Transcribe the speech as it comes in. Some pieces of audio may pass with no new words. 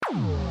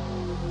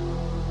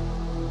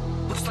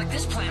like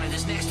this planet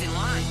is next in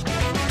line.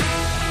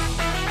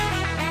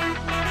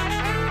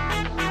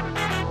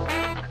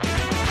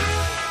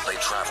 They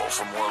travel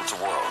from world to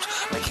world,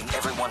 making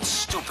everyone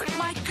stupid.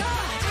 My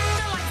God,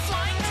 they're like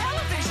flying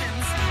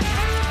televisions.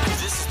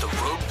 This is the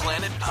Rogue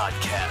Planet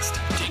Podcast,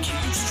 taking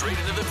you straight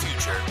into the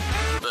future.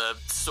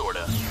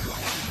 Sorta.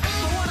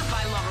 But what if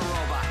I love a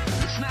robot?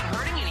 It's not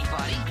hurting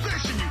anybody.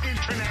 Listen, you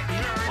internet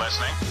nerd.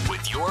 Listening?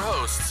 With your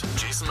hosts,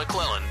 Jason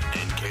McClellan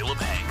and Caleb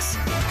Hanks.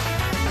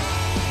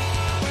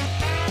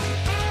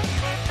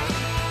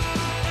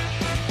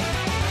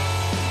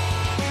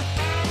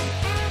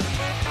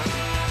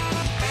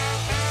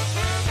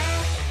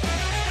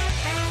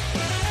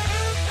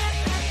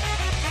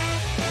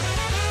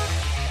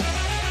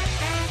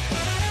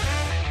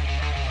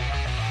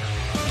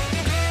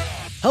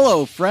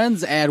 Hello,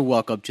 friends, and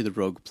welcome to the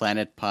Rogue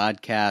Planet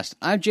Podcast.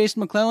 I'm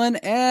Jason McClellan,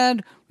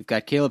 and we've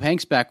got Caleb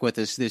Hanks back with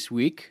us this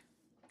week.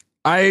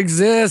 I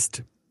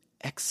exist.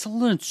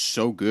 Excellent.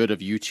 So good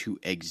of you to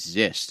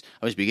exist.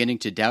 I was beginning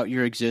to doubt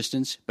your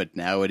existence, but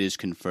now it is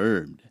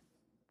confirmed.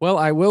 Well,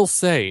 I will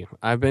say,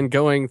 I've been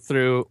going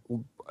through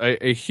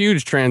a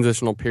huge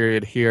transitional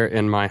period here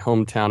in my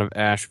hometown of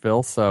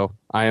Asheville, so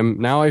I am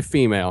now a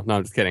female. No,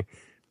 I'm just kidding.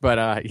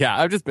 But yeah,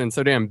 I've just been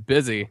so damn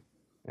busy.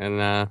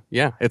 And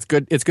yeah, it's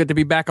good. It's good to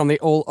be back on the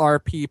old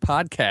RP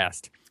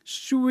podcast.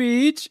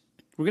 Sweet.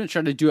 We're going to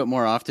try to do it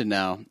more often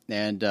now,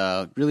 and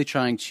really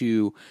trying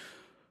to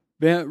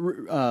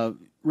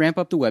ramp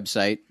up the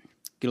website,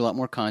 get a lot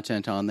more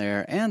content on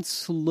there, and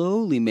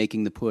slowly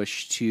making the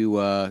push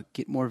to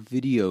get more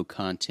video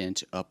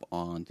content up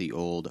on the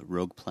old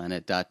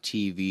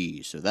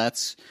rogueplanet.tv. So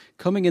that's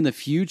coming in the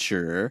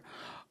future.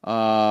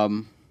 Yeah,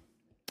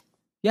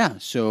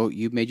 so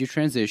you've made your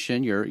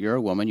transition. You're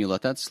a woman. You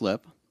let that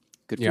slip.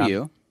 Good for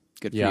you.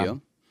 Good for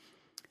you.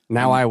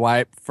 Now I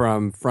wipe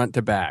from front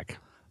to back.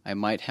 I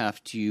might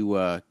have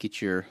to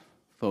get your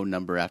phone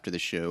number after the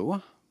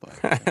show.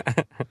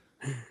 But,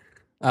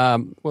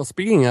 well,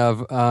 speaking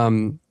of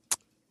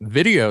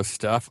video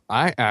stuff,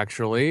 I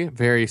actually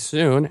very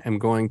soon am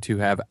going to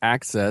have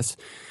access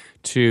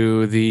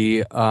to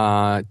the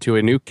to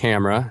a new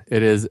camera.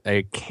 It is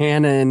a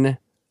Canon.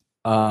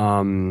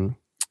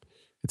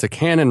 It's a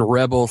Canon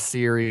Rebel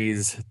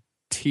Series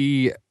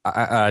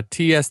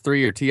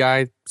TS3 or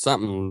TI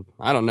something,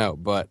 I don't know,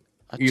 but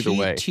either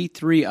way,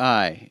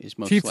 T3i is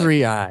most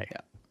T3i.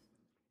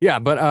 Yeah,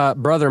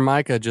 but brother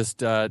Micah just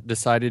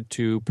decided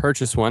to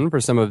purchase one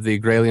for some of the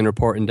Gralien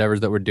Report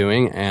endeavors that we're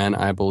doing, and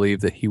I believe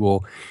that he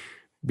will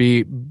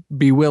be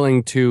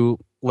willing to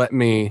let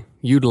me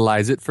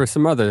utilize it for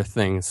some other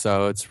things.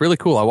 So it's really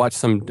cool. I watched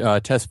some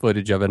test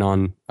footage of it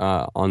on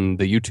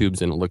the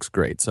YouTubes, and it looks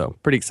great. So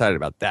pretty excited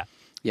about that.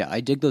 Yeah, I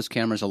dig those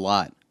cameras a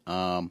lot.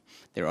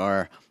 There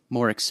are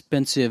more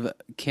expensive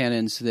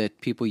Canons that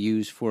people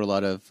use for a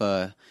lot of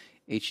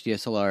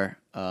HDSLR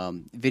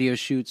video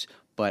shoots,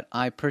 but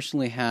I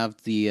personally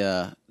have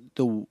the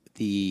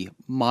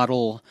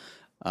model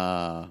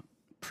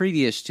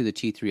previous to the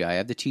T3i. I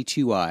have the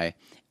T2i,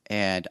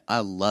 and I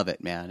love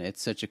it, man.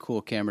 It's such a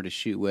cool camera to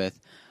shoot with,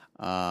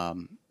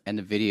 and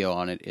the video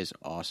on it is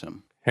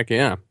awesome. Heck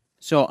yeah.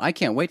 So I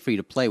can't wait for you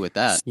to play with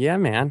that. Yeah,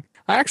 man.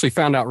 I actually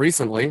found out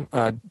recently,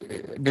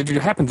 did you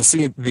happen to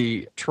see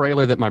the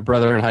trailer that my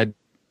brother and I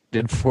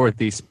did for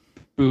the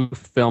spoof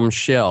film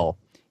Shell?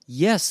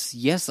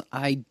 Yes,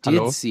 I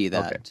did see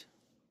that. Okay.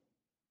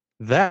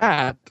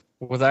 That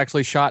was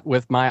actually shot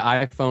with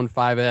my iPhone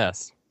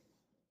 5S.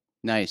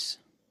 Nice.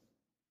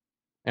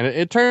 And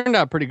it turned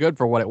out pretty good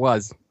for what it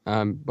was.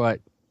 But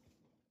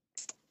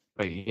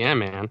yeah,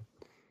 man.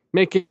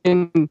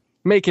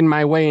 Making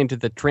my way into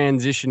the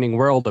transitioning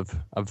world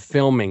of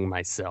filming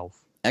myself.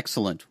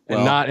 Excellent. Well,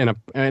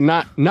 and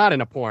not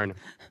in a porn.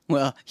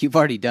 Well, you've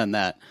already done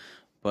that.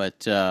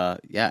 But yeah,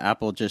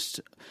 Apple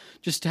just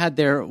had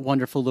their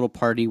wonderful little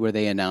party where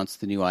they announced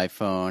the new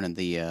iPhone and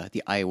the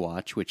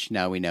iWatch, which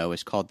now we know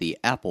is called the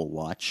Apple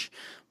Watch.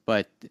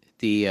 But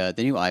the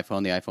new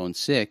iPhone, the iPhone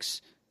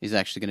 6, is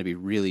actually going to be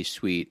really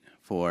sweet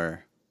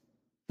for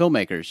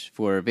filmmakers,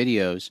 for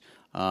videos,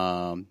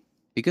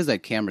 because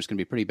that camera is going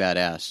to be pretty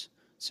badass.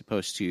 It's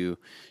supposed to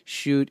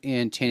shoot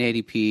in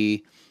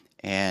 1080p.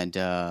 And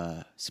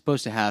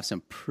supposed to have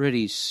some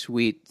pretty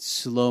sweet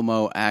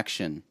slow-mo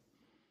action.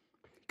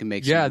 You can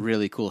make some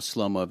really cool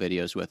slow-mo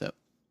videos with it.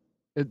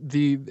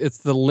 It's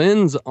the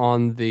lens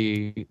on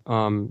the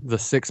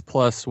 6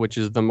 Plus, which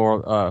is the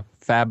more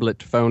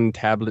phablet phone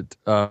tablet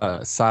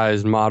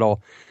sized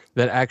model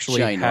that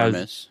actually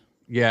ginormous.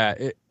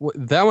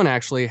 That one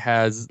actually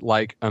has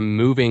like a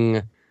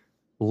moving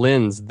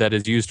lens that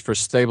is used for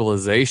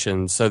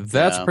stabilization. So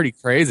that's pretty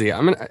crazy.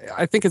 I mean,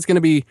 I think it's going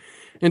to be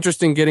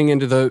interesting getting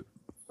into the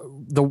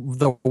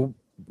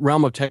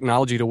realm of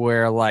technology to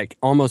where like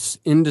almost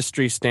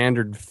industry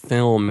standard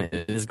film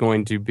is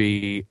going to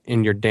be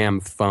in your damn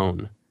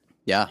phone.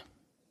 Yeah.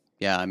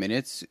 I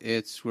mean,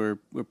 we're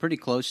pretty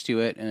close to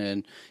it,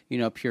 and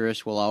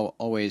purists will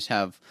always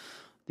have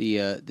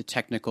the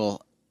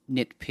technical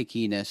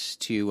nitpickiness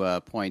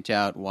to point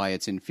out why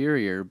it's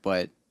inferior.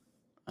 But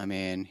I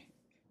mean,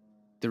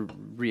 the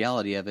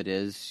reality of it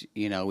is,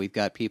 we've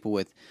got people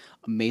with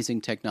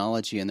amazing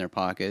technology in their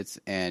pockets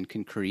and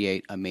can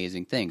create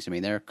amazing things. I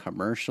mean, there are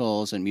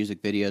commercials and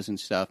music videos and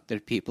stuff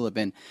that people have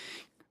been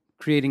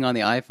creating on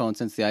the iPhone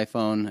since the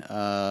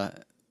iPhone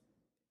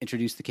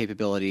introduced the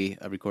capability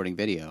of recording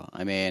video.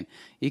 I mean,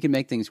 you can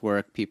make things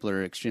work. People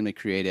are extremely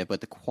creative,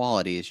 but the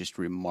quality is just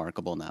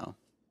remarkable now.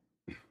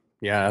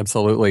 Yeah,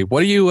 absolutely. What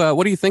do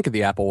you think of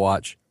the Apple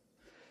Watch?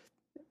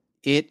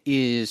 It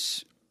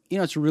is,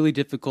 it's really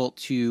difficult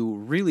to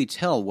really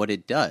tell what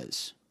it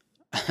does.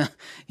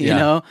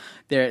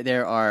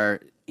 There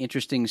are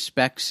interesting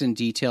specs and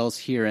details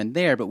here and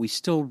there, but we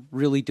still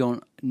really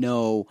don't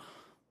know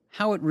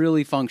how it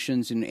really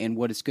functions and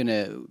what it's going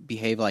to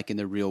behave like in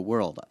the real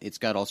world. It's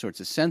got all sorts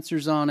of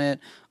sensors on it.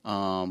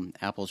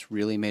 Apple's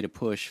really made a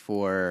push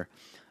for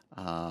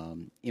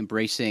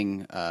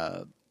embracing,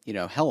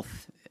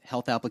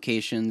 health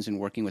applications and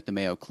working with the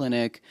Mayo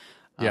Clinic.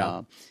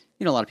 Yeah.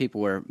 A lot of people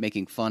were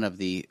making fun of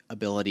the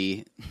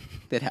ability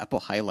that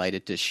Apple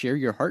highlighted to share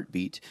your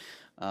heartbeat.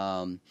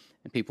 And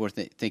people were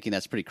thinking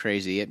that's pretty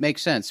crazy. It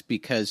makes sense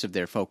because of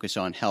their focus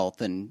on health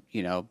and,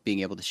 being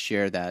able to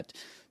share that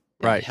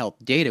right. health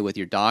data with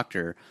your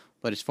doctor.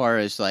 But as far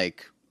as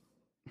like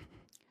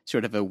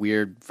sort of a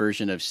weird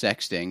version of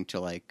sexting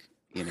to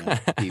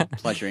be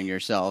pleasuring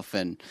yourself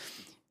and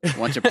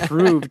want to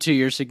prove to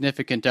your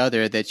significant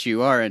other that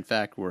you are in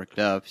fact worked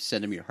up,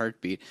 send them your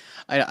heartbeat.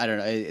 I don't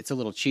know. It's a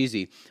little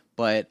cheesy,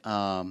 but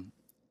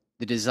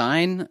the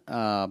design,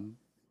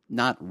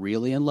 not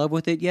really in love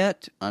with it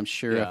yet. I'm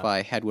sure if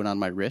I had one on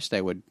my wrist,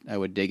 I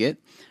would dig it.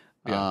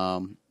 Yeah.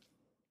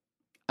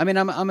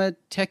 I'm a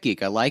tech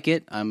geek. I like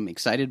it. I'm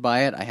excited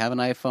by it. I have an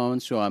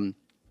iPhone, so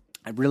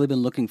I've really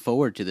been looking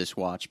forward to this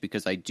watch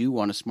because I do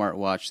want a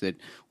smartwatch that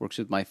works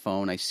with my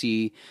phone. I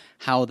see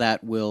how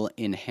that will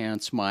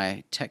enhance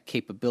my tech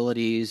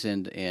capabilities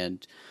and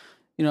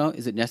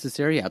is it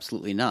necessary?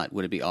 Absolutely not.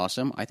 Would it be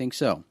awesome? I think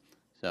so.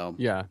 So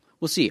yeah,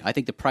 we'll see. I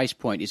think the price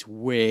point is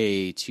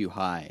way too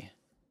high.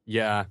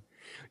 Yeah.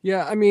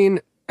 I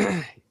mean,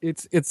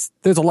 there's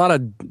a lot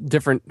of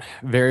different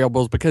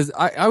variables because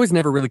I was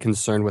never really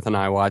concerned with an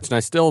iWatch, and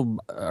I still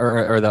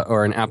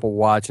or an Apple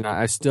Watch, and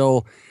I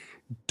still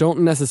don't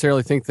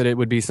necessarily think that it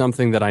would be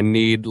something that I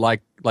need.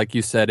 Like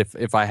you said,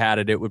 if I had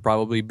it, it would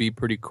probably be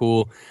pretty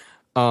cool.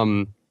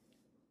 It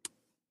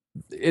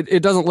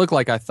doesn't look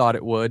like I thought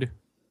it would,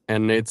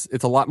 and it's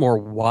a lot more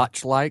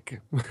watch-like,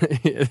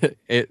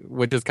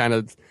 which is kind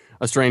of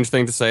a strange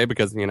thing to say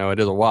because it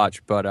is a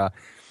watch, but.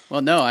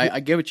 Well, no, I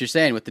get what you're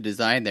saying with the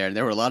design there. And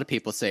there were a lot of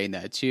people saying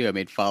that, too. I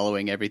mean,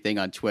 following everything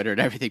on Twitter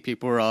and everything,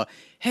 people were all,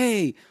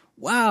 hey,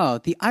 wow,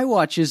 the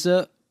iWatch is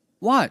a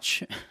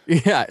watch.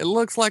 Yeah, it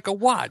looks like a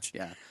watch.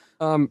 Yeah.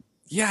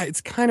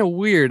 It's kind of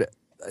weird.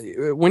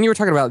 When you were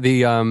talking about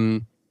the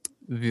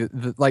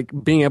like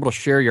being able to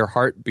share your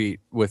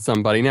heartbeat with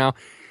somebody. Now,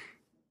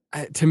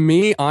 to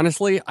me,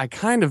 honestly, I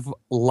kind of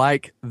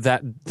like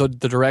that the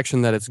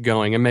direction that it's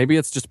going, and maybe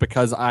it's just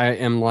because I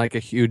am like a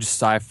huge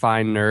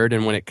sci-fi nerd,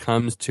 and when it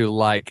comes to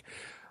like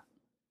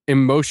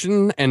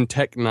emotion and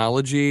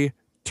technology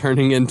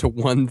turning into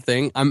one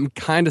thing, I'm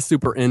kind of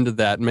super into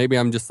that. Maybe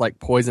I'm just like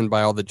poisoned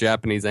by all the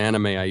Japanese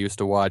anime I used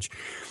to watch.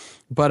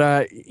 But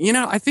I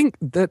think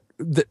that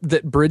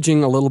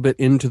bridging a little bit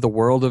into the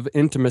world of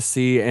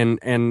intimacy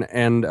and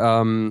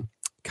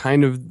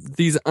kind of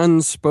these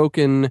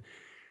unspoken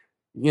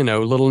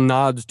little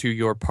nods to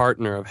your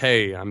partner of,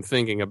 hey, I'm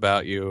thinking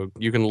about you.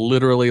 You can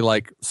literally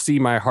like see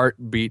my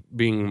heartbeat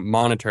being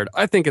monitored.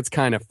 I think it's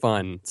kind of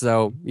fun.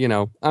 So,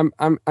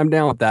 I'm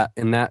down with that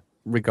in that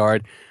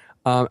regard.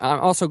 I'm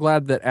also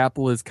glad that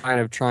Apple is kind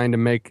of trying to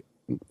make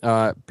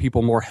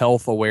people more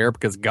health aware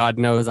because God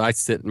knows I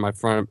sit in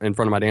front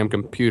of my damn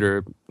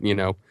computer,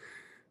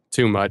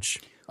 too much.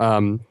 I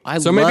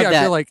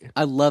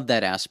love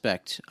that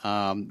aspect.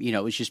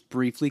 It was just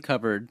briefly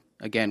covered.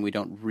 Again, we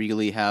don't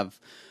really have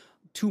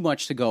too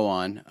much to go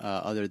on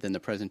other than the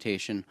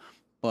presentation,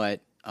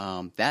 but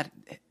that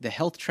the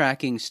health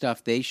tracking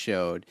stuff they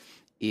showed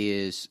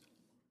is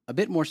a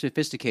bit more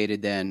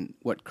sophisticated than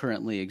what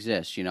currently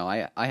exists.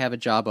 I have a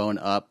Jawbone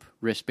Up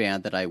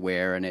wristband that I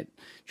wear, and it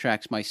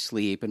tracks my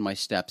sleep and my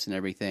steps and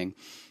everything.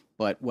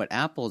 But what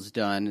Apple's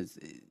done is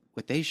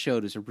what they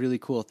showed is a really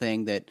cool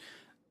thing that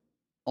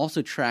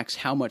also tracks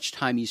how much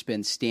time you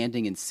spend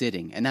standing and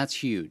sitting, and that's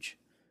huge.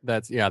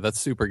 That's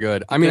super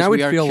good. I mean, I would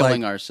feel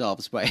killing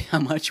ourselves by how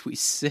much we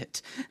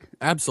sit.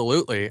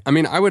 Absolutely. I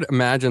mean, I would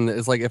imagine that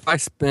it's like if I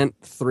spent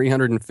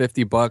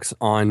 $350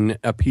 on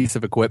a piece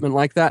of equipment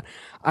like that,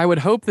 I would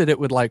hope that it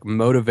would like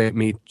motivate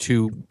me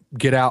to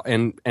get out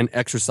and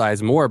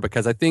exercise more,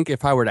 because I think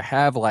if I were to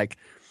have like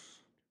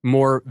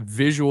more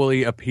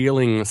visually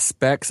appealing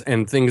specs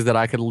and things that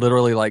I could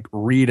literally like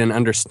read and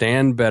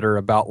understand better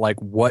about like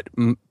what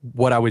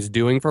I was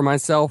doing for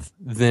myself,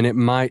 then it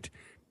might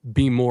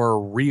be more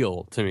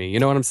real to me. You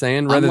know what I'm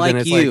saying? Rather than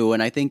it's you,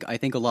 and I think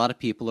a lot of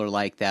people are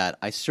like that.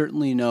 I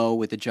certainly know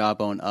with the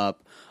Jawbone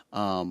Up,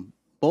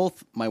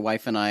 both my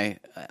wife and I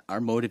are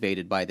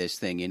motivated by this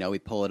thing. You know, we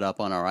pull it up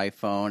on our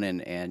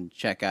iPhone and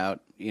check out,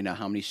 you know,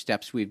 how many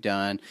steps we've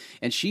done.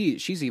 And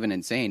she's even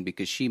insane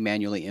because she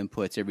manually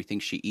inputs everything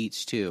she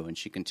eats too, and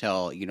she can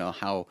tell, you know,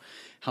 how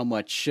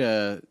much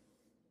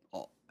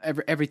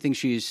everything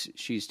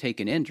she's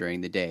taken in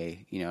during the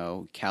day, you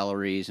know,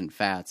 calories and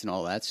fats and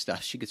all that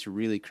stuff. She gets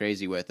really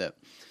crazy with it.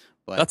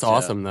 But, That's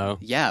awesome, though.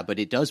 Yeah, but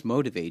it does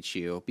motivate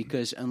you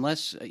because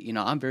unless, you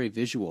know, I'm very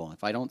visual.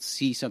 If I don't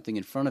see something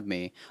in front of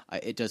me,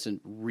 it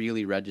doesn't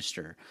really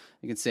register.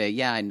 You can say,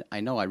 yeah, I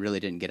know I really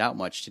didn't get out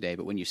much today,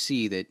 but when you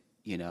see that,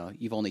 you know,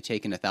 you've only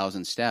taken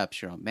 1,000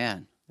 steps, you're like,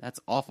 man,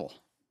 that's awful.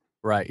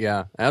 Right.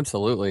 Yeah,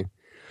 absolutely.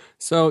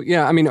 So,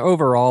 yeah, I mean,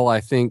 overall,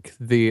 I think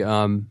the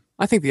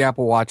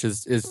Apple Watch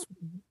is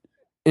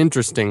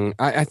interesting.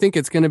 I think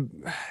it's going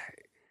to...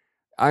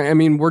 I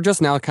mean, we're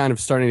just now kind of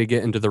starting to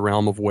get into the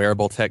realm of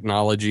wearable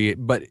technology,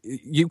 but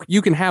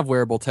you can have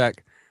wearable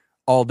tech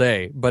all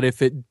day. But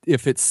if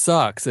it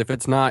sucks, if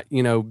it's not,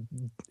 you know,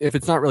 if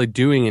it's not really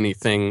doing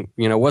anything,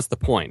 you know, what's the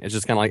point? It's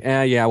just kind of like,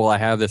 yeah, well, I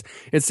have this.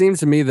 It seems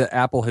to me that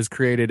Apple has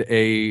created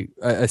a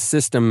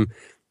system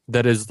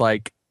that is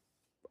like,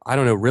 I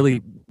don't know,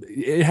 really,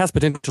 it has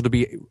potential to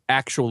be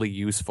actually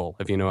useful,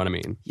 if you know what I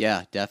mean.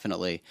 Yeah,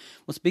 definitely.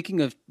 Well,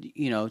 speaking of,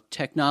 you know,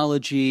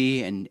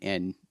 technology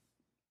and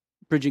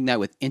bridging that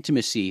with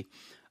intimacy,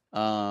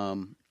 I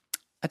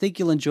think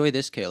you'll enjoy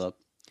this, Caleb.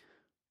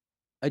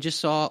 I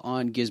just saw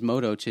on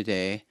Gizmodo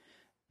today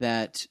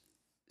that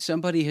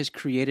somebody has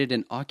created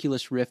an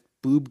Oculus Rift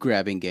boob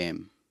grabbing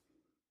game.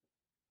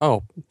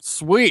 Oh,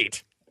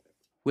 sweet.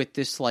 With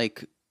this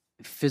like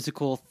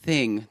physical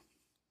thing.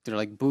 They're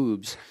like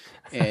boobs.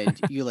 And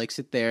you like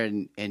sit there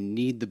and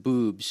knead the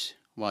boobs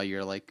while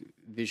you're like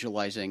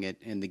visualizing it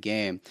in the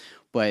game.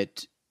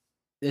 But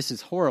this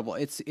is horrible.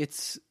 I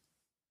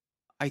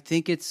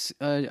think it's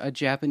a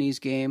Japanese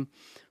game,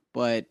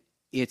 but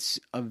it's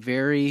a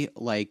very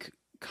like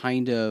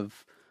kind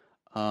of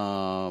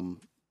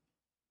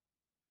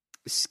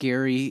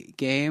scary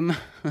game.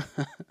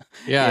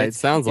 Yeah, it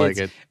sounds like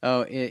it.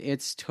 Oh,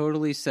 it's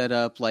totally set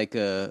up like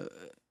a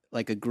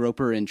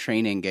groper in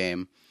training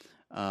game.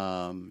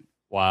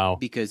 Wow.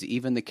 Because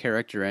even the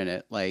character in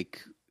it,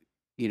 like,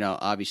 you know,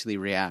 obviously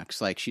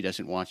reacts like she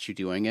doesn't want you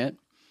doing it.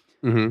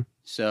 Mm-hmm.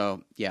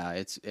 So yeah,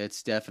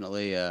 it's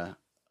definitely a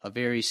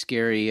very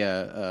scary,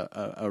 a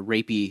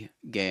rapey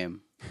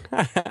game.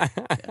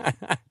 Yeah.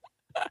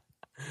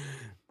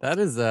 That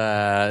is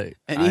and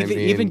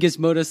even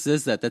Gizmodo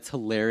says that. That's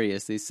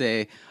hilarious. They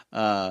say,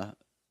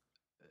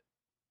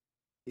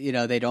 you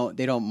know, they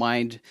don't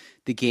mind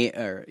the game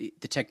or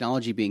the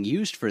technology being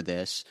used for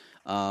this.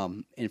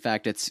 In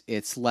fact,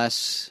 it's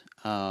less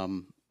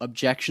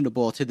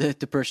objectionable to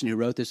the person who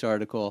wrote this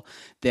article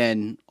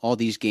than all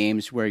these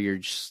games where you're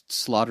just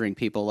slaughtering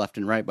people left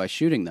and right by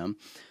shooting them.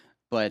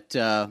 But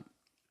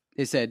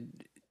they said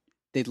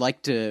they'd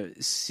like to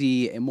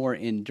see a more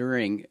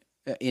endearing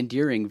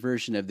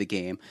version of the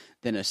game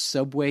than a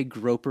subway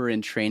groper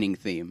and training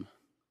theme.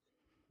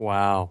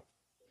 Wow.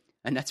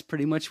 And that's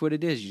pretty much what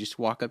it is. You just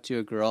walk up to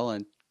a girl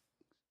and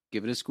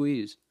give it a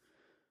squeeze.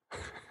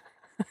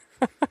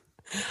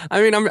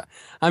 I mean,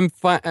 I'm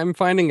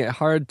finding it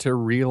hard to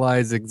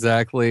realize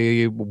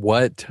exactly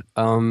what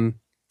I'm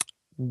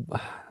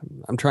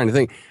trying to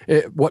think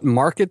what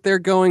market they're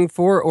going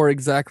for, or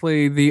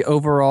exactly the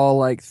overall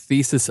like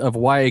thesis of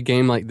why a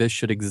game like this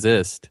should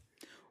exist.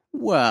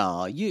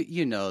 Well,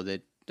 you know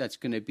that's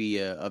going to be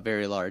a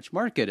very large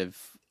market of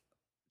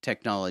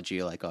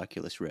technology like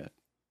Oculus Rift.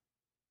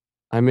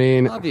 I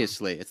mean,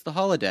 obviously, it's the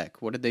holodeck.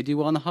 What did they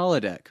do on the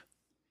holodeck?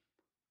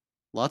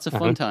 Lots of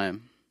fun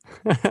time.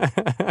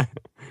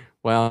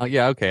 Well,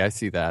 yeah, okay, I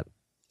see that.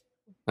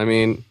 I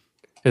mean,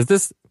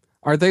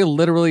 are they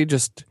literally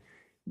just,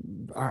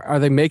 are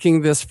they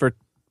making this for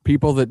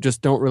people that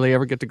just don't really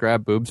ever get to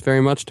grab boobs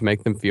very much to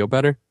make them feel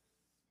better?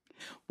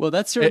 Well,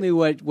 that's certainly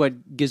what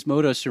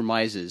Gizmodo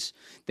surmises.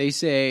 They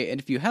say,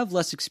 and if you have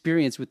less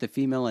experience with the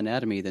female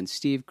anatomy than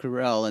Steve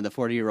Carell and the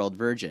 40-year-old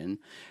virgin,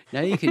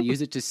 now you can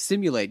use it to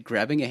simulate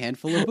grabbing a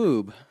handful of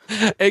boob.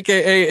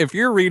 AKA, if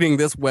you're reading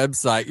this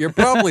website, you're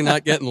probably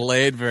not getting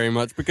laid very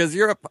much because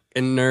you're a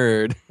fucking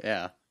nerd.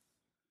 Yeah.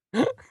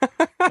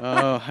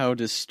 Oh, how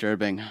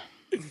disturbing.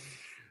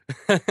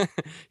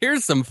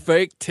 Here's some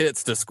fake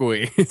tits to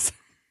squeeze.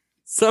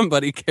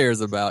 Somebody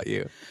cares about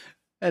you.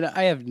 And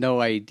I have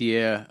no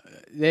idea.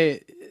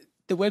 The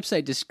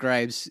website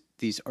describes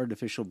these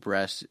artificial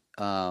breasts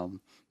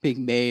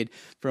being made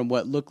from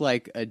what looked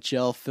like a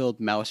gel-filled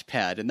mouse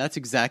pad, and that's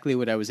exactly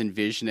what I was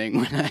envisioning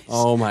when I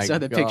saw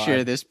the picture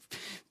of this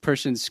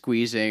person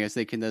squeezing. I was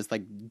thinking those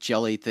like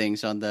jelly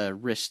things on the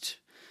wrist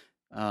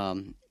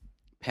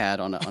pad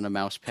on a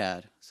mouse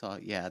pad. So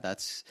yeah,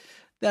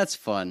 that's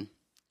fun.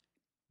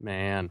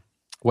 Man,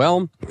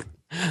 well.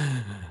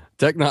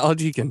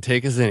 Technology can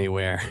take us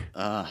anywhere.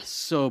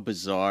 So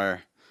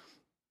bizarre.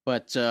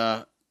 But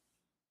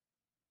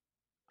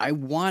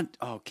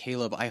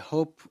Caleb, I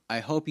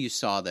hope you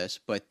saw this,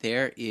 but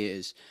there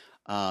is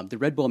the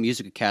Red Bull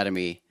Music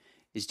Academy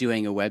is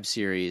doing a web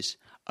series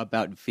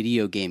about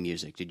video game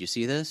music. Did you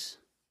see this?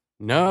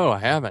 No, I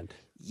haven't.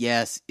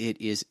 Yes,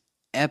 it is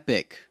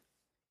epic.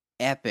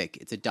 Epic.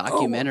 It's a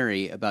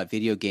documentary about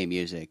video game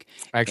music.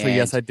 Actually, And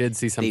yes, I did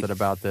see they something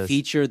about this.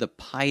 feature the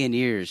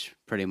pioneers,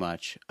 pretty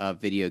much,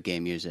 of video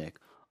game music,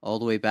 all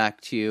the way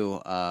back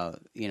to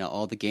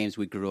all the games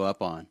we grew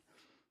up on,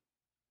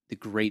 the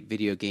great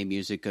video game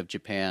music of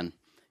Japan,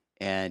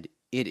 and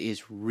it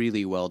is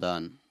really well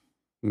done.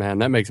 Man,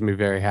 that makes me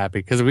very happy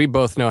because we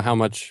both know how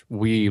much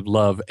we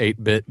love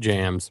 8-bit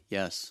jams.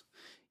 Yes,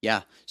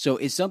 yeah. So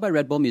it's done by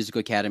Red Bull Music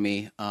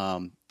Academy.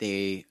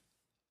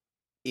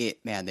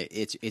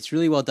 It's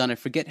really well done. I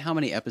forget how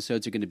many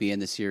episodes are going to be in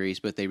the series,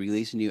 but they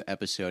release a new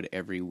episode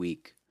every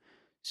week.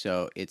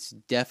 So it's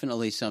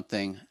definitely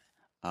something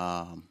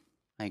I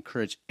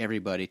encourage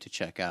everybody to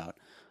check out.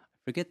 I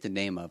forget the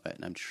name of it,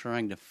 and I'm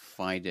trying to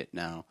find it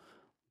now.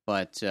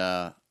 But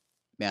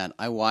man,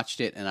 I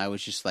watched it, and I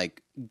was just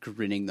like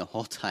grinning the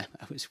whole time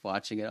I was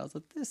watching it. I was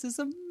like, this is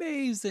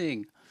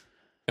amazing.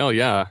 Oh,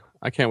 yeah.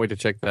 I can't wait to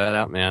check that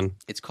out, man.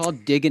 It's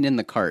called Diggin' in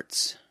the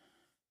Carts.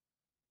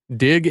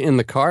 Dig in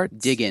the cart?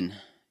 Diggin'.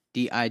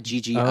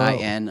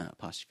 Diggin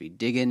apostrophe.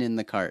 Diggin' in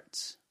the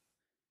Carts.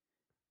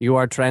 You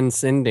are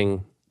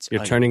transcending.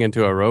 You're turning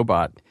into a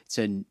robot.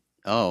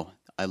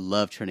 I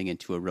love turning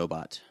into a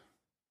robot.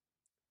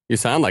 You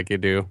sound like you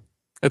do.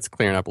 It's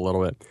clearing up a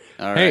little bit.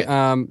 All Hey,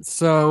 right.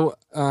 so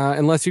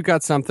unless you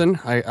got something,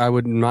 I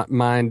would not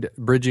mind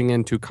bridging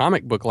into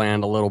comic book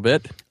land a little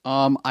bit.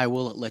 I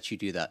will let you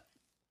do that.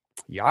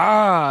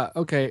 Yeah.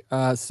 Okay.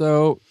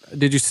 So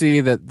did you see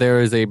that there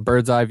is a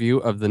bird's eye view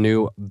of the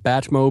new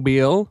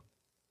Batmobile?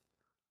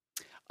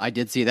 I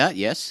did see that,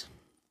 yes.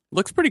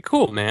 Looks pretty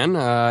cool, man.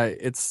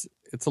 It's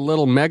a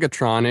little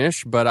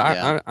Megatron-ish, but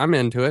Yeah. I'm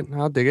into it.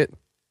 I'll dig it.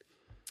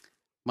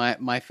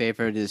 My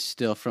favorite is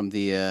still from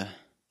the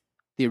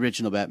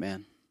original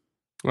Batman.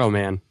 Oh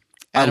man,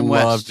 Adam I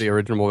West. love the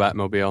original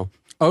Batmobile.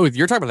 Oh,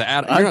 you're talking about the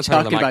Adam. You're I'm not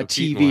talking the about Michael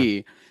Keaton one.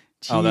 TV.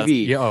 Oh,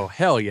 TV. oh,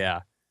 hell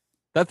yeah.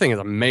 That thing is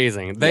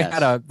amazing. They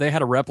Yes.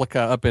 had a replica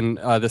up in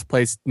this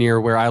place near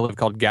where I live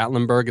called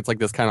Gatlinburg. It's like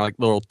this kind of like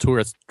little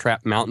tourist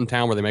trap mountain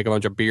town where they make a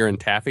bunch of beer and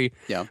taffy.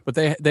 Yeah. But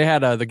they had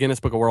the Guinness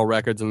Book of World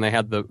Records, and they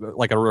had the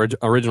like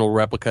original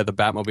replica of the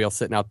Batmobile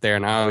sitting out there.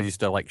 And I always used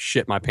to like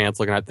shit my pants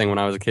looking at that thing when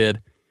I was a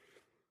kid.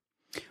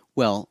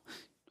 Well,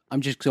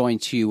 I'm just going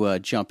to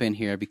jump in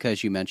here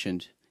because you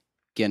mentioned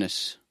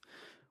Guinness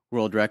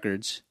World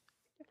Records.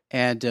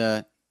 And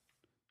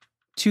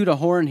toot a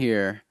horn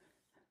here.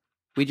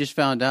 We just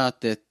found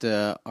out that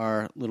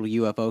our little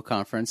UFO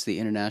conference, the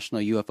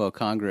International UFO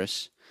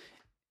Congress,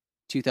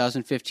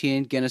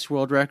 2015 Guinness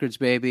World Records,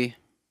 baby.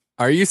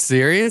 Are you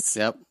serious?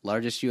 Yep,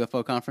 largest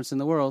UFO conference in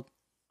the world.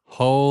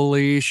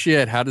 Holy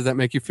shit. How does that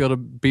make you feel to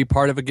be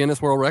part of a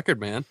Guinness World Record,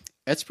 man?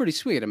 That's pretty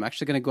sweet. I'm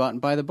actually going to go out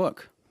and buy the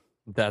book.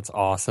 That's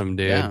awesome,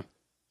 dude. Yeah.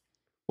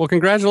 Well,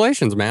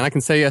 congratulations, man. I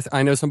can say yes,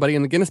 I know somebody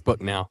in the Guinness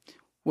book now.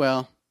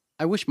 Well,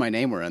 I wish my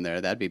name were in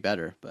there. That'd be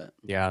better, but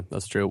Yeah,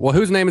 that's true. Well,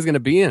 whose name is going to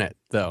be in it,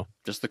 though?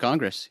 just the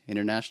Congress,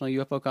 International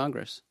UFO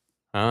Congress.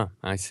 Ah,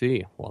 I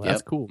see. Well, that's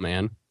Yep. cool,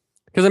 man.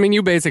 Because, I mean,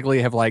 you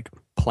basically have, like,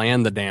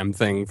 planned the damn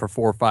thing for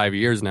 4 or 5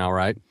 years now,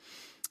 right?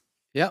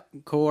 Yep,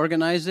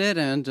 co-organized it,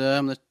 and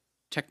I'm the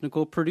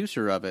technical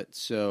producer of it.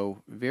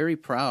 So very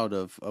proud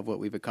of what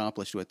we've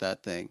accomplished with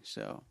that thing.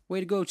 So way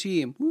to go,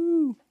 team.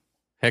 Woo!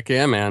 Heck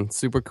yeah, man.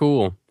 Super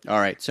cool. All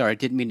right, sorry, I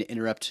didn't mean to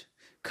interrupt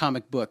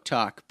comic book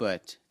talk,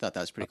 but thought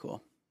that was pretty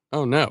cool.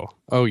 Oh, no.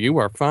 Oh, you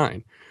are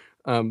fine.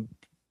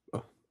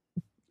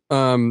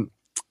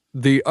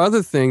 The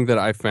other thing that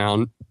I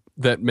found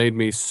that made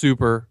me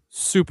super,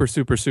 super,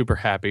 super, super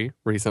happy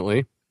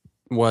recently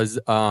was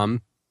a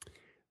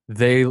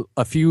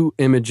few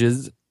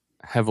images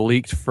have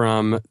leaked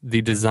from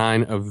the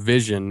design of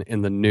Vision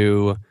in the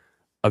new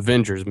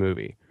Avengers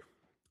movie.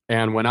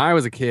 And when I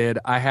was a kid,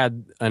 I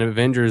had an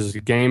Avengers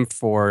game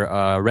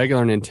for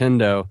regular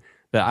Nintendo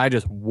that I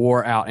just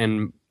wore out.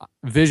 And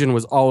Vision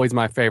was always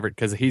my favorite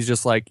because he's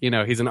just like,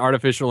 he's an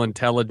artificial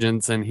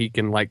intelligence and he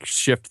can like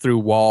shift through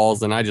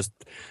walls. And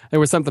there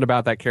was something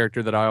about that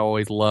character that I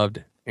always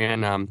loved.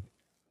 And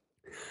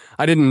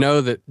I didn't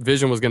know that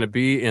Vision was going to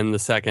be in the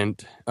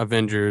second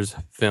Avengers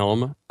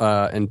film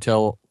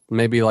until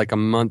maybe like a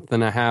month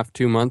and a half,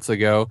 2 months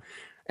ago.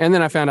 And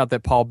then I found out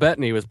that Paul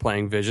Bettany was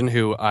playing Vision,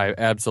 who I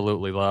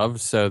absolutely love.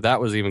 So that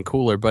was even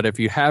cooler. But if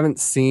you haven't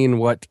seen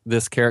what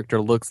this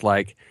character looks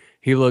like,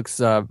 he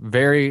looks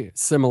very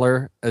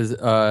similar as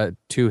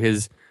to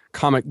his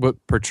comic book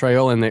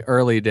portrayal in the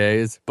early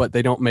days, but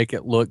they don't make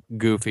it look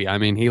goofy. I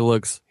mean, he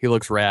looks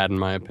rad in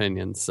my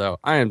opinion. So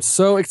I am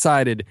so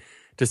excited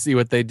to see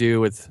what they do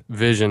with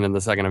Vision in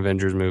the second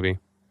Avengers movie.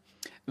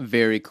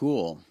 Very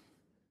cool.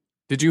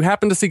 Did you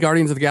happen to see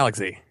Guardians of the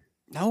Galaxy?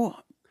 No,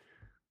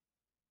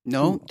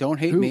 don't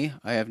hate me.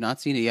 I have not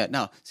seen it yet.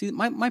 Now, see,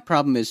 my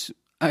problem is,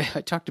 I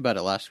talked about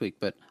it last week,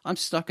 but I'm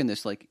stuck in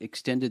this like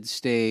extended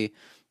stay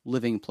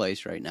living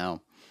place right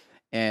now.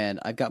 And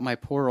I've got my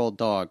poor old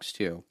dogs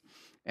too,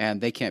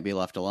 and they can't be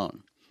left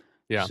alone.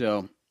 Yeah.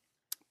 So,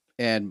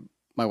 and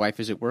my wife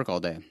is at work all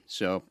day.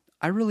 So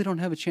I really don't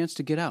have a chance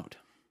to get out.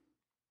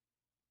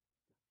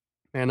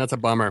 Man, that's a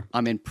bummer.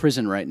 I'm in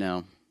prison right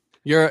now.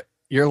 You're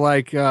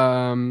like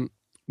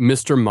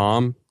Mr.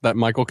 Mom, that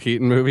Michael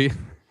Keaton movie.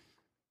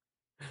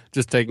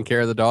 Just taking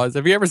care of the dogs.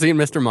 Have you ever seen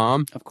Mr.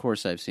 Mom? Of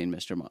course I've seen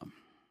Mr. Mom.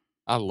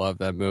 I love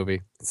that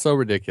movie. It's so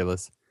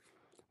ridiculous.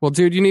 Well,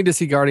 dude, you need to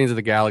see Guardians of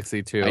the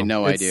Galaxy too. I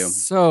know I It's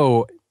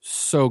do.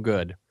 So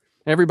good.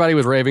 Everybody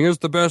was raving, it's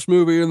the best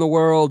movie in the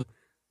world.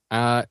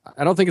 I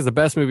don't think it's the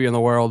best movie in the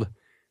world,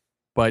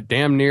 but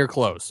damn near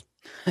close.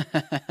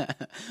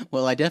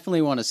 Well, I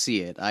definitely want to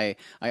see it. I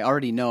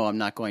already know I'm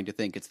not going to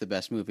think it's the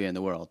best movie in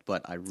the world,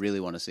 but I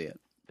really want to see it.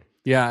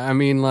 Yeah, I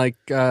mean, like,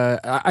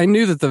 I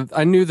knew that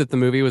the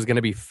movie was going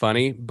to be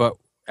funny, but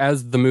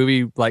as the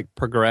movie like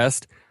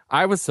progressed,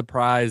 I was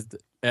surprised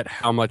at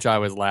how much I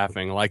was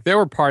laughing. Like, there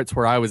were parts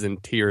where I was in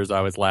tears.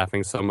 I was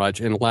laughing so much,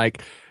 and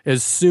like,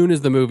 as soon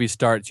as the movie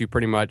starts, you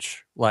pretty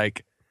much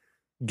like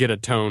get a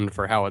tone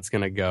for how it's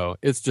going to go.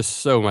 It's just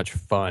so much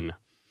fun.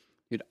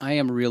 Dude, I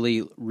am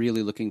really,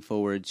 really looking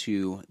forward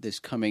to this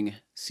coming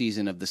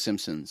season of The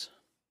Simpsons.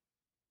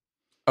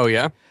 Oh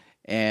yeah.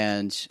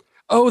 And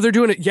Oh, they're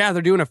doing it. Yeah,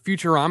 they're doing a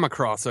Futurama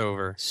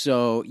crossover.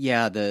 so,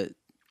 yeah, the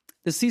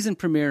season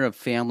premiere of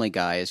Family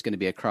Guy is going to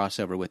be a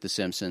crossover with The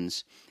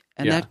Simpsons,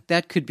 and Yeah.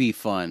 that could be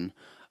fun.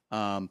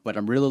 But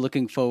I'm really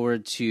looking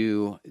forward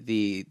to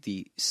the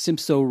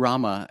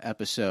Simpsorama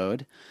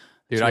episode.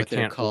 Dude, That's I what they're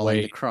can't calling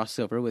the wait.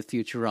 crossover with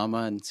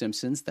Futurama and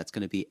Simpsons. That's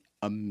going to be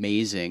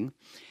amazing.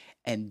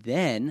 And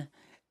then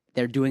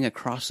they're doing a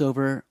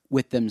crossover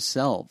with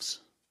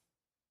themselves.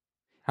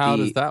 How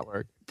The- does that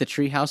work? The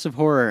Treehouse of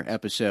Horror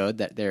episode,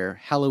 that their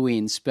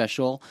Halloween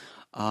special,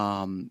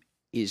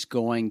 is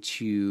going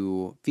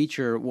to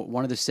feature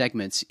one of the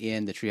segments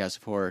in the Treehouse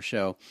of Horror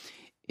show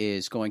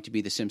is going to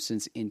be the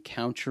Simpsons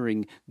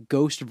encountering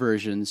ghost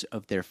versions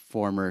of their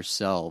former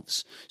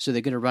selves. So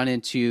they're going to run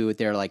into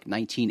their like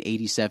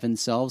 1987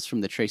 selves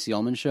from the Tracy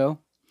Ullman show,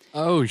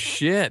 Oh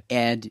shit.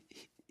 and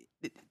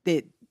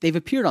they've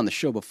appeared on the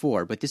show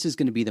before, but this is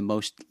going to be the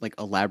most like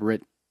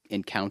elaborate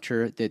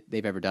encounter that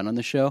they've ever done on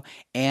the show,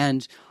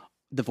 and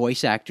the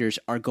voice actors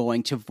are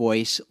going to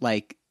voice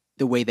like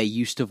the way they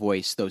used to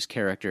voice those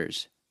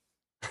characters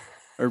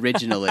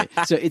originally.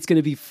 So it's going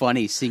to be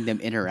funny seeing them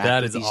interact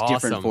That with is these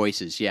different awesome.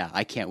 voices. Yeah,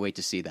 I can't wait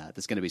to see that.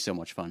 That's going to be so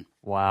much fun.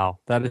 Wow,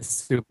 that is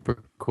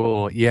super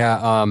cool.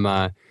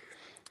 Yeah,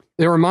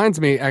 it reminds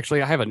me,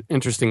 actually, I have an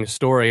interesting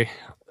story.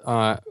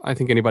 I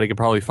think anybody could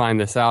probably find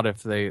this out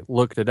if they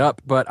looked it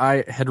up, but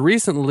I had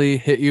recently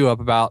hit you up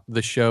about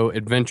the show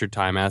Adventure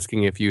Time,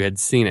 asking if you had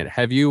seen it.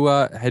 Have you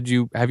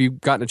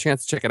gotten a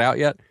chance to check it out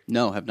yet?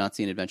 No, have not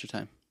seen Adventure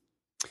Time.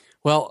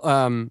 Well,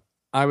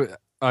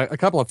 a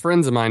couple of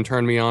friends of mine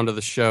turned me on to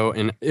the show,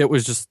 and it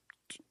was just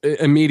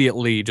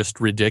immediately just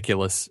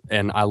ridiculous,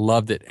 and I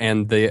loved it.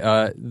 And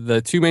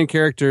the two main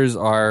characters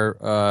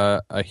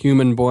are a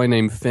human boy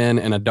named Finn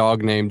and a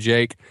dog named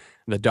Jake.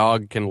 The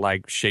dog can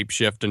like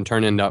shapeshift and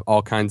turn into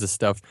all kinds of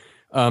stuff.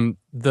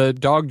 The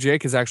dog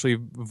Jake is actually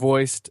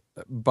voiced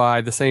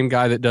by the same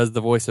guy that does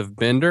the voice of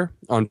Bender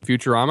on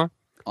Futurama.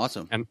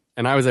 Awesome.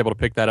 And I was able to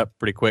pick that up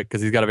pretty quick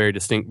because he's got a very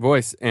distinct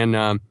voice.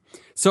 And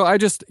so I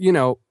just,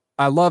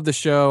 I love the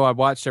show. I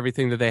watched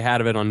everything that they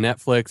had of it on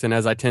Netflix. And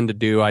as I tend to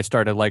do, I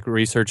started like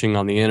researching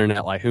on the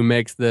internet, like who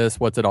makes this?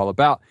 What's it all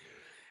about?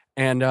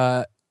 And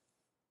I'll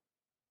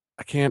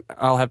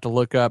have to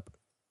look up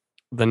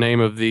the name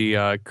of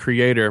the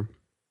creator,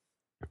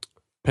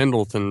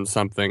 Pendleton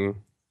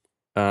something.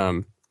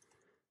 So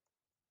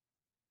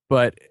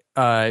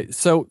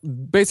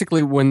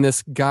basically, when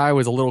this guy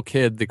was a little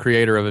kid, the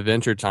creator of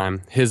Adventure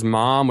Time, his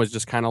mom was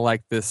just kind of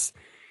like this,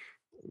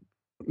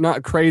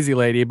 not crazy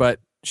lady, but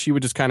she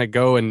would just kind of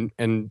go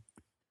and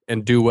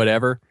do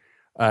whatever.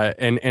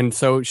 And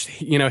so,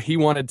 he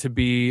wanted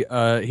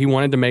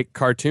to make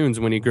cartoons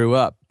when he grew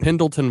up.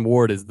 Pendleton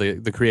Ward is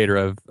the creator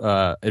of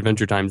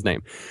Adventure Time's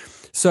name.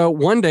 So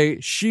one day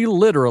she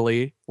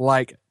literally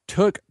like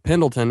took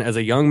Pendleton as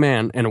a young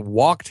man and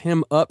walked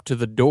him up to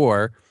the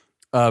door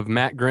of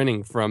Matt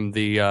Groening from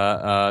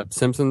the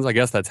Simpsons. I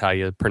guess that's how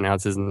you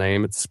pronounce his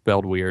name. It's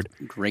spelled weird.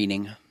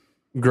 Groening.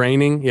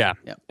 Groening, yeah.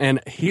 Yep. And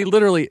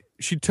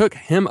she took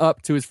him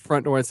up to his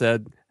front door and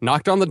said,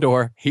 knocked on the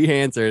door. He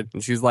answered,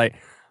 and she's like,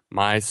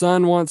 "My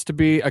son wants to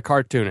be a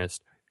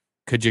cartoonist.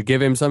 Could you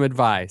give him some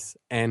advice?"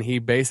 And he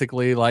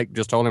basically like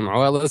just told him, "Oh,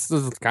 well, this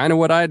is kind of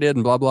what I did,"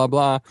 and blah, blah,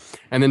 blah.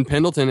 And then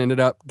Pendleton ended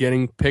up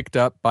getting picked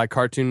up by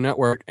Cartoon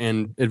Network,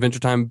 and Adventure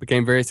Time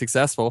became very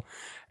successful.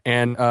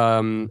 And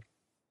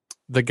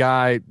the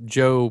guy,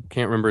 Joe,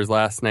 can't remember his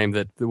last name,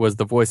 that was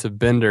the voice of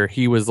Bender,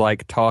 he was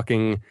like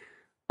talking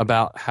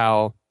about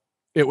how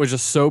it was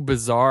just so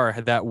bizarre,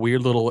 had that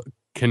weird little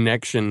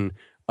connection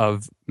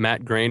of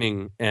Matt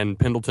Groening and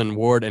Pendleton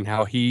Ward, and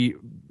how he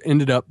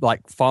ended up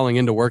like falling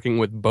into working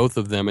with both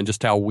of them, and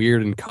just how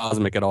weird and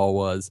cosmic it all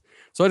was.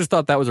 So I just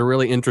thought that was a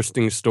really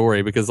interesting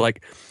story, because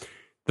like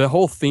the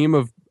whole theme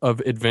of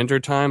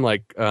Adventure Time,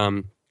 like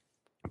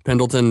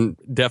Pendleton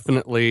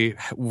definitely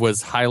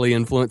was highly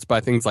influenced by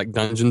things like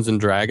Dungeons and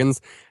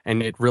Dragons,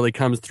 and it really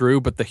comes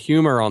through, but the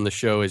humor on the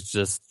show is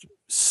just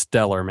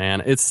stellar,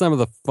 man. It's some of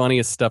the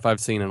funniest stuff I've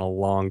seen in a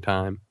long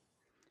time.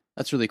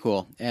 That's really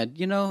cool. And,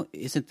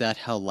 isn't that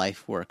how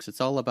life works?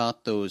 It's all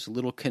about those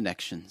little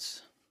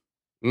connections.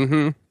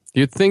 Mm-hmm.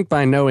 You'd think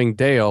by knowing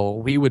Dale,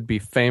 we would be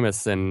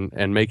famous and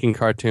making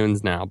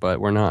cartoons now, but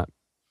we're not.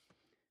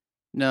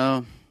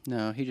 No,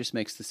 he just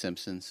makes The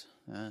Simpsons.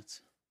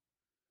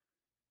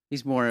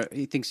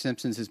 He thinks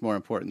Simpsons is more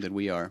important than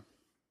we are.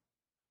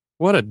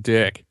 What a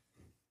dick.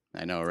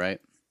 I know, right?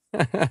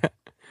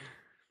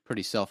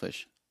 Pretty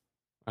selfish.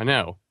 I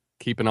know.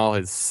 Keeping all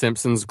his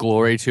Simpsons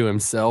glory to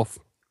himself.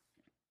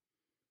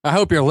 I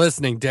hope you're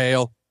listening,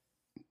 Dale.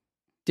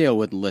 Dale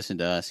wouldn't listen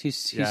to us.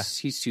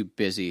 He's too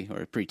busy,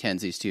 or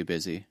pretends he's too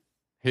busy.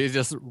 He's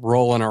just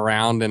rolling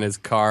around in his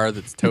car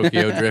that's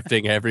Tokyo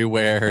drifting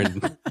everywhere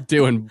and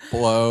doing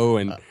blow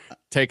and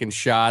taking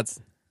shots.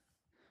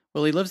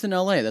 Well, he lives in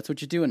L.A. That's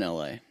what you do in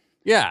L.A.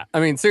 Yeah, I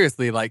mean,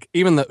 seriously, like,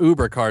 even the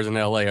Uber cars in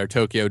L.A. are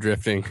Tokyo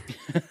drifting.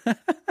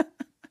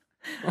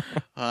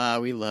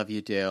 We love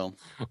you, Dale.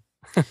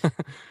 You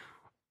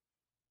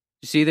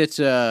see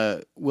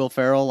that Will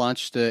Ferrell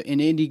launched an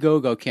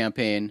Indiegogo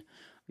campaign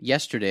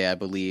yesterday, I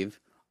believe,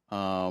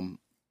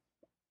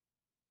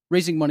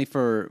 raising money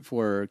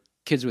for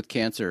kids with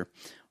cancer.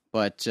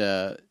 But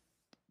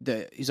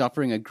he's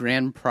offering a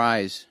grand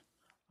prize.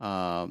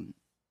 One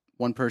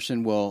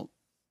person will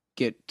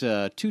get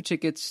 2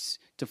 tickets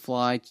to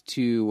fly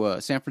to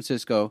San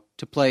Francisco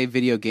to play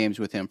video games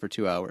with him for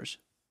 2 hours.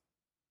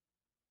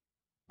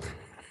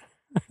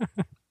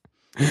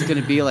 It's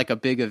going to be like a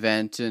big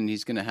event, and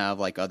he's going to have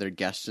like other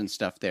guests and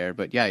stuff there.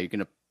 But yeah, you're going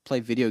to play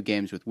video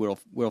games with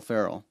Will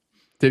Ferrell.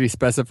 Did he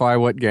specify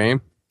what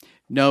game?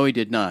 No, he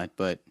did not,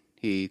 but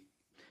he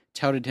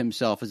touted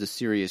himself as a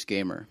serious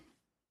gamer.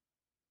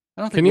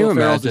 I don't think Will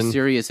Ferrell's a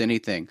serious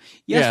anything.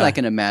 Yes, yeah. I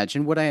can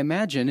imagine. What I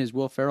imagine is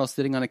Will Ferrell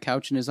sitting on a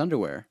couch in his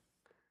underwear.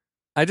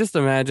 I just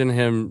imagine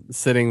him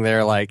sitting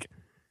there like,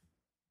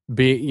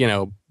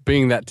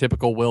 being that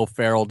typical Will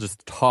Ferrell,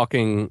 just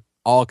talking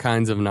all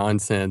kinds of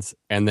nonsense,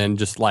 and then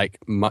just like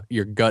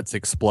your guts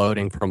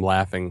exploding from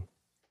laughing.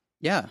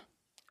 Yeah,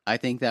 I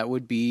think that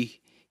would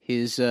be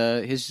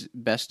his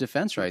best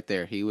defense right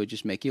there. He would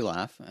just make you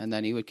laugh, and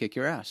then he would kick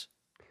your ass.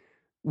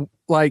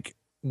 Like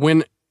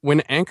when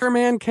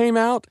Anchorman came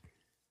out,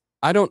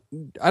 I don't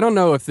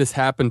know if this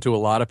happened to a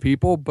lot of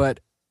people, but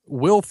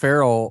Will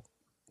Ferrell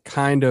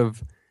kind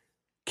of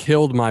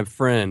killed my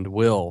friend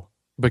Will,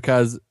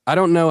 because I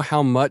don't know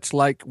how much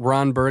like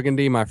Ron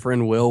Burgundy my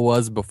friend Will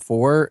was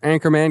before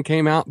Anchorman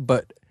came out,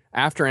 but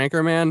after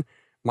Anchorman,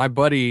 my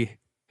buddy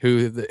who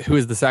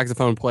is the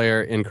saxophone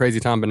player in Crazy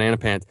Tom Banana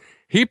Pants,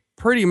 he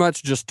pretty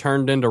much just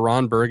turned into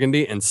Ron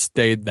Burgundy and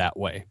stayed that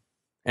way,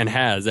 and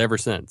has ever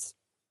since.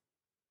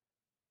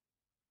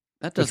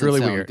 That doesn't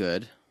really sound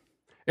good.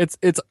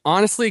 It's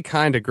honestly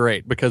kind of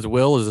great, because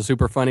Will is a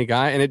super funny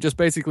guy, and it just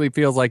basically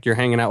feels like you're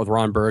hanging out with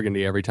Ron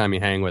Burgundy every time you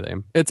hang with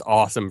him. It's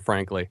awesome,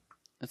 frankly.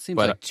 That seems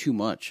like too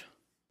much.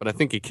 But I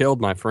think he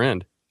killed my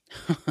friend.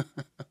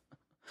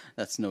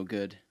 That's no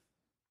good.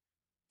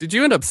 Did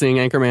you end up seeing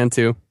Anchorman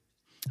 2?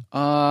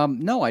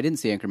 No, I didn't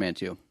see Anchorman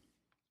 2.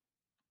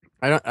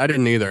 I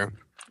didn't either.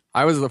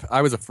 I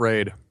was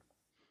afraid.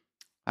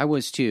 I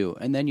was too.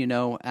 And then,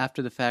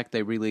 after the fact,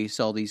 they release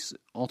all these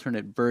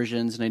alternate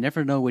versions, and I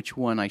never know which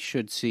one I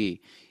should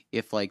see.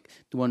 If, like,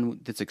 the one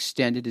that's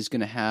extended is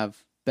going to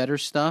have better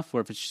stuff,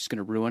 or if it's just going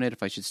to ruin it,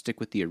 if I should stick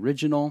with the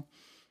original.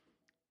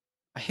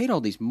 I hate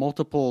all these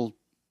multiple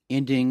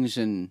endings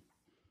and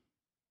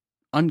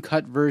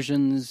uncut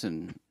versions.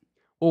 And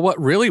well, what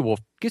really will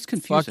gets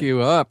confusing. Fuck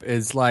you up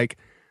is like,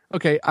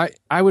 okay,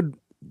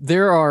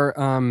 there are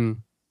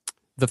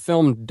the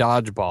film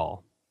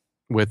Dodgeball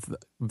with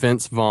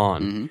Vince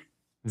Vaughn. Mm-hmm.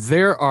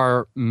 There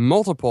are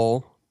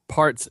multiple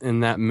parts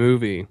in that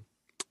movie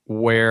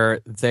where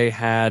they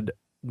had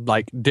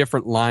like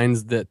different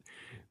lines that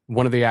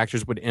one of the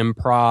actors would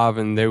improv,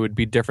 and there would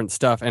be different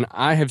stuff. And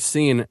I have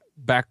seen,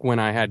 back when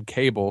I had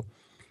cable,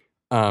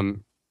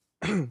 I'm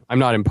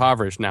not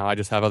impoverished now, I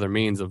just have other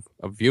means of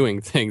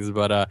viewing things,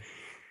 but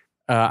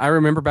I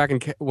remember back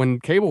when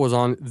cable was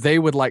on, they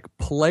would like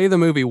play the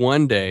movie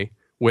one day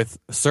with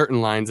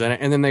certain lines in it,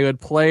 and then they would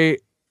play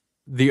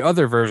the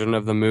other version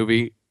of the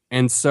movie,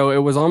 and so it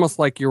was almost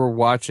like you were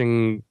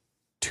watching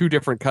 2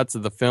 different cuts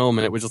of the film,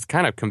 and it was just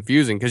kind of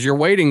confusing, because you're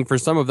waiting for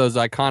some of those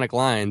iconic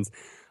lines,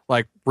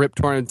 like Rip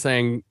Torn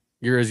saying,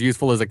 "You're as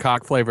useful as a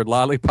cock-flavored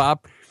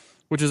lollipop,"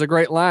 which is a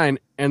great line,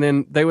 and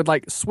then they would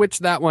like switch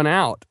that one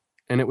out,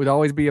 and it would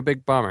always be a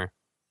big bummer.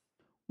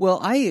 Well,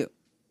 I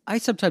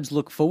sometimes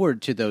look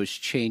forward to those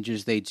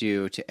changes they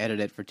do to edit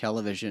it for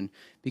television,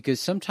 because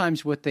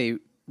sometimes what they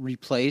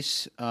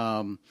replace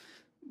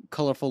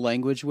colorful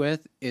language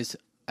with is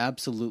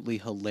absolutely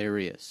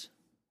hilarious.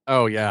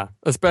 Oh yeah,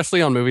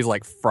 especially on movies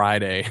like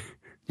Friday.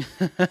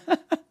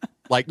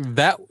 Like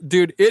that,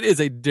 dude, it is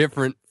a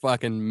different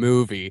fucking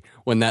movie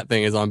when that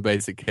thing is on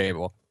basic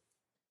cable.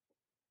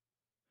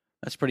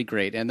 That's pretty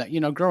great. And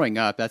that, growing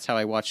up, that's how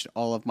I watched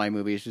all of my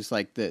movies, just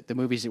like the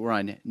movies that were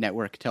on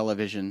network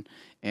television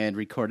and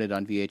recorded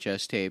on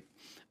VHS tape.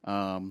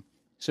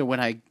 So when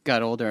I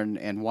got older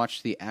and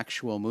watched the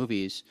actual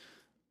movies,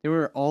 There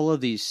were all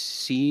of these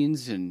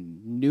scenes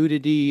and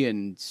nudity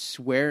and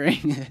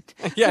swearing.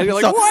 Yeah, you're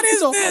like, what is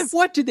this?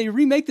 What, did they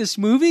remake this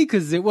movie?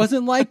 Because it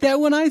wasn't like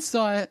that when I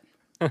saw it.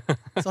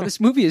 So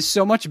this movie is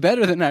so much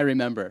better than I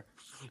remember.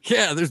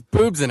 Yeah, there's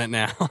boobs in it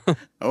now.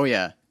 Oh,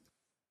 yeah.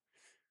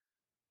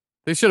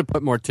 They should have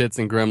put more tits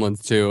in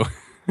Gremlins, too.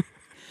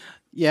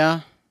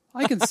 Yeah,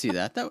 I can see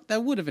that.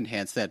 That would have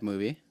enhanced that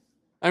movie.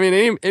 I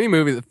mean, any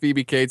movie that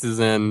Phoebe Cates is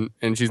in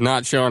and she's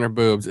not showing her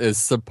boobs is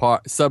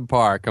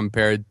subpar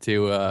compared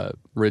to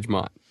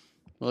Ridgemont.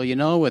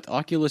 Well, with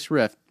Oculus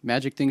Rift,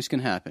 magic things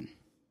can happen.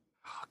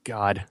 Oh,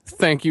 God.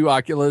 Thank you,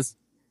 Oculus.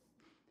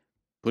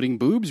 Putting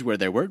boobs where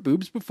there weren't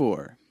boobs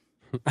before.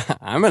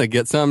 I'm going to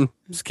get some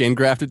skin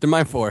grafted to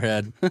my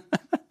forehead.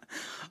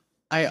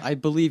 I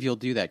believe you'll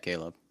do that,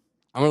 Caleb.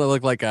 I'm going to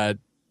look like a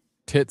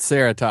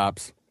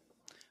tit-ceratops.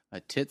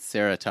 A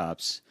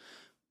tit-ceratops.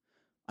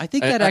 I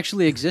think that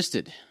actually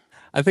existed.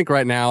 I think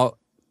right now,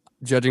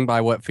 judging by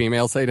what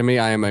females say to me,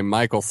 I am a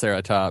Michael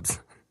Ceratops.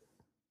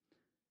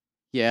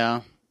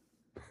 Yeah.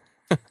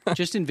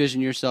 Just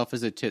envision yourself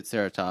as a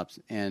tit-ceratops,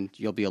 and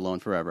you'll be alone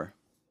forever.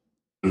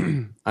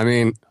 I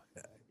mean,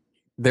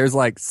 there's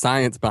like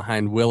science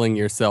behind willing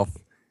yourself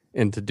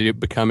into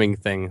becoming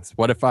things.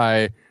 What if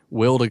I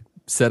willed a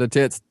set of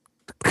tits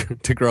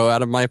to grow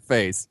out of my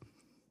face?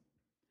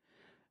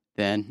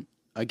 Then,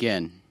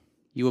 again,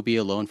 you will be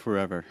alone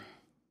forever.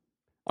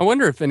 I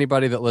wonder if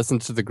anybody that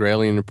listens to the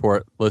Gralien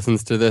Report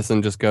listens to this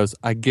and just goes,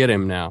 I get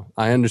him now.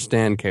 I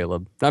understand,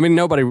 Caleb. I mean,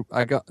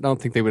 I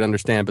don't think they would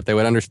understand, but they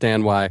would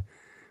understand why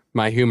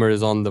my humor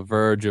is on the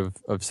verge of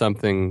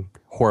something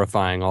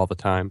horrifying all the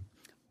time.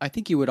 I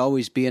think you would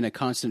always be in a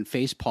constant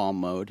facepalm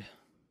mode.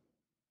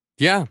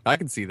 Yeah, I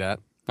can see that.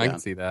 I Yeah. can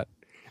see that.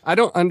 I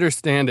don't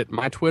understand it.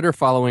 My Twitter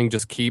following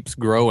just keeps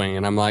growing,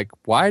 and I'm like,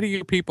 why do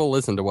you people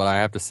listen to what I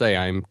have to say?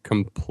 I'm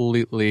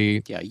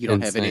completely Yeah, you don't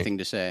have insane. anything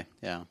to say.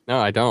 Yeah. No,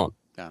 I don't.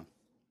 Yeah.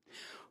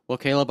 Well,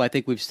 Caleb, I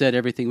think we've said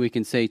everything we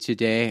can say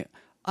today.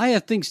 I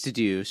have things to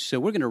do, so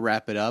we're going to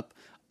wrap it up.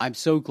 I'm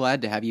so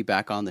glad to have you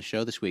back on the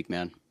show this week,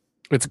 man.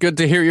 It's good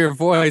to hear your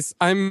voice.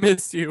 I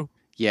miss you.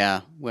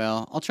 Yeah,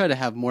 well, I'll try to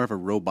have more of a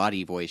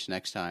robot-y voice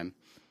next time.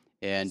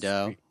 And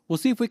we'll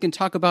see if we can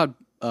talk about...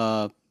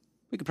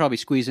 we could probably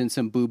squeeze in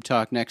some boob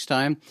talk next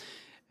time.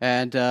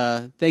 And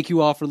thank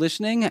you all for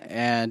listening.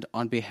 And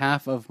on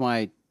behalf of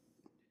my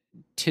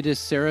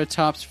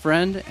Titiceratops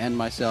friend and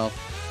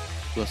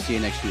myself, we'll see you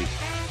next week.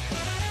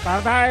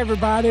 Bye-bye,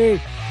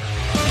 everybody.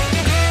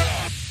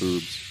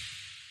 Boobs.